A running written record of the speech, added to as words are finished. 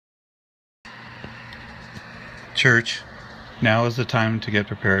Church, now is the time to get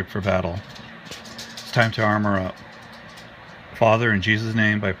prepared for battle. It's time to armor up. Father, in Jesus'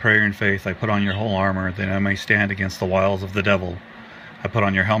 name, by prayer and faith, I put on your whole armor, that I may stand against the wiles of the devil. I put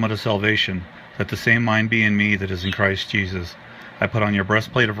on your helmet of salvation, that the same mind be in me that is in Christ Jesus. I put on your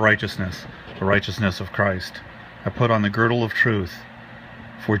breastplate of righteousness, the righteousness of Christ. I put on the girdle of truth,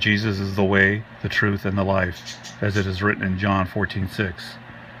 for Jesus is the way, the truth, and the life, as it is written in John 14:6.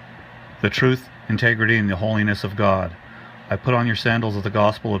 The truth, integrity, and the holiness of God. I put on your sandals of the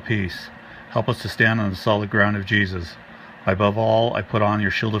gospel of peace. Help us to stand on the solid ground of Jesus. Above all, I put on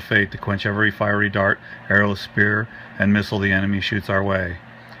your shield of faith to quench every fiery dart, arrow, spear, and missile the enemy shoots our way.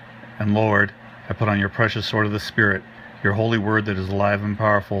 And Lord, I put on your precious sword of the Spirit, your holy word that is alive and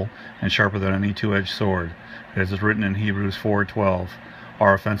powerful and sharper than any two-edged sword, as is written in Hebrews 4:12,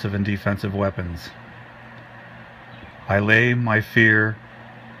 our offensive and defensive weapons. I lay my fear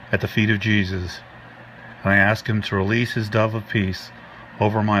at the feet of Jesus, and I ask him to release his dove of peace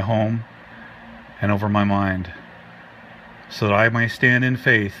over my home and over my mind, so that I may stand in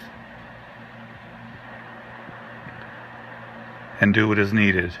faith and do what is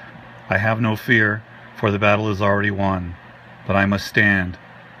needed. I have no fear, for the battle is already won, but I must stand.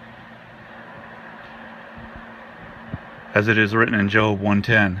 As it is written in Job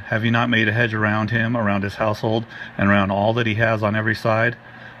 1:10, have you not made a hedge around him, around his household, and around all that he has on every side?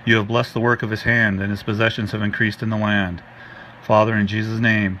 You have blessed the work of his hand, and his possessions have increased in the land. Father, in Jesus'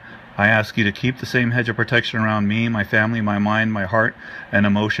 name, I ask you to keep the same hedge of protection around me, my family, my mind, my heart, and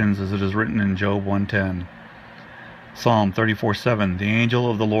emotions, as it is written in Job 1:10. Psalm 34:7, the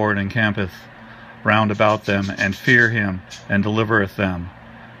angel of the Lord encampeth round about them, and fear him, and delivereth them.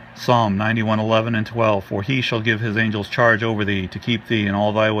 Psalm 91:11 and 12, for he shall give his angels charge over thee, to keep thee in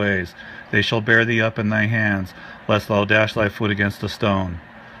all thy ways. They shall bear thee up in thy hands, lest thou dash thy foot against a stone.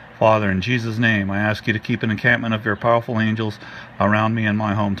 Father, in Jesus' name, I ask you to keep an encampment of your powerful angels around me and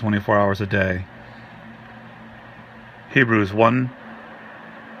my home 24 hours a day. Hebrews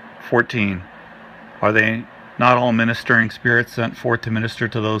 1:14, are they not all ministering spirits sent forth to minister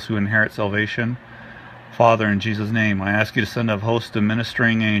to those who inherit salvation? Father, in Jesus' name, I ask you to send a host of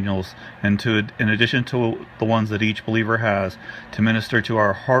ministering angels, in addition to the ones that each believer has, to minister to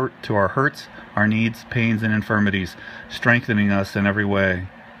our heart, to our hurts, our needs, pains, and infirmities, strengthening us in every way.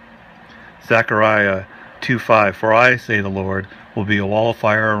 Zechariah 2:5, for I, say the Lord, will be a wall of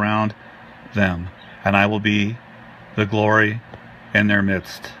fire around them, and I will be the glory in their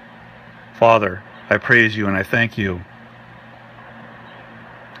midst. Father, I praise you and I thank you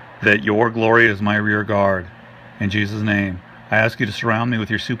that your glory is my rear guard. In Jesus' name, I ask you to surround me with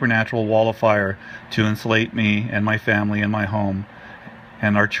your supernatural wall of fire to insulate me and my family and my home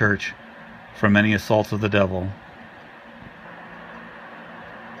and our church from any assaults of the devil.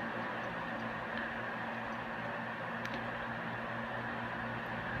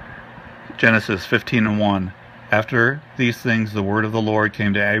 Genesis 15:1. After these things the word of the Lord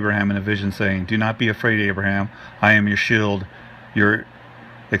came to Abraham in a vision, saying, do not be afraid, Abraham. I am your shield, your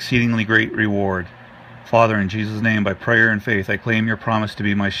exceedingly great reward. Father, in Jesus' name, by prayer and faith, I claim your promise to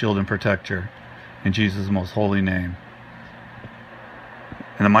be my shield and protector. In Jesus' most holy name.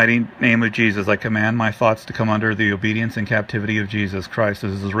 In the mighty name of Jesus, I command my thoughts to come under the obedience and captivity of Jesus Christ,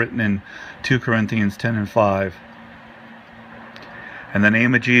 as is written in 2 Corinthians 10:5. In the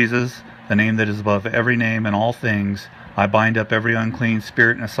name of Jesus, the name that is above every name and all things, I bind up every unclean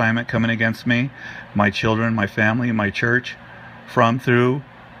spirit and assignment coming against me, my children, my family, my church,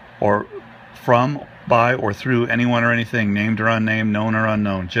 by or through anyone or anything, named or unnamed, known or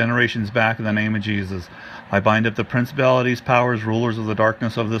unknown, generations back, in the name of Jesus. I bind up the principalities, powers, rulers of the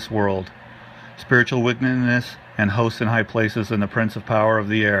darkness of this world, spiritual wickedness, and hosts in high places, and the prince of power of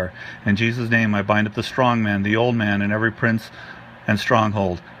the air. In Jesus' name, I bind up the strong man, the old man, and every prince and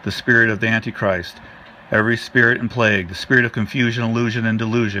stronghold, the spirit of the Antichrist, every spirit and plague, the spirit of confusion, illusion, and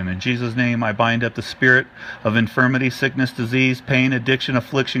delusion. In Jesus' name, I bind up the spirit of infirmity, sickness, disease, pain, addiction,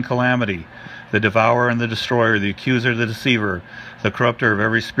 affliction, calamity, the devourer and the destroyer, the accuser, the deceiver, the corrupter of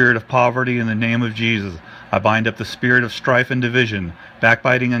every spirit of poverty. In the name of Jesus, I bind up the spirit of strife and division,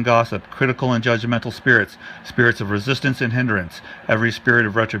 backbiting and gossip, critical and judgmental spirits, spirits of resistance and hindrance, every spirit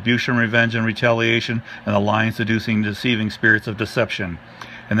of retribution, revenge, and retaliation, and the lying, seducing, deceiving spirits of deception.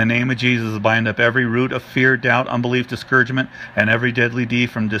 In the name of Jesus, bind up every root of fear, doubt, unbelief, discouragement, and every deadly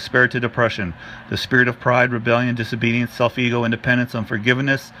deed from despair to depression, the spirit of pride, rebellion, disobedience, self-ego, independence,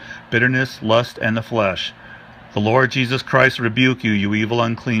 unforgiveness, bitterness, lust, and the flesh. The Lord Jesus Christ rebuke you, you evil,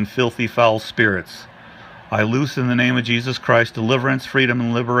 unclean, filthy, foul spirits. I loose in the name of Jesus Christ deliverance, freedom,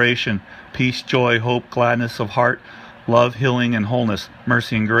 and liberation, peace, joy, hope, gladness of heart, love, healing, and wholeness,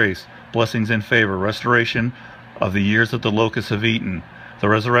 mercy and grace, blessings and favor, restoration of the years that the locusts have eaten, the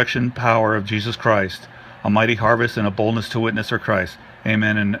resurrection power of Jesus Christ, a mighty harvest and a boldness to witness for Christ.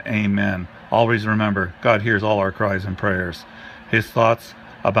 Amen and amen. Always remember, God hears all our cries and prayers. His thoughts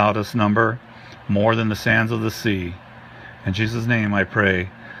about us number more than the sands of the sea. In Jesus' name I pray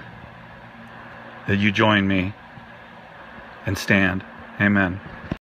that you join me and stand. Amen.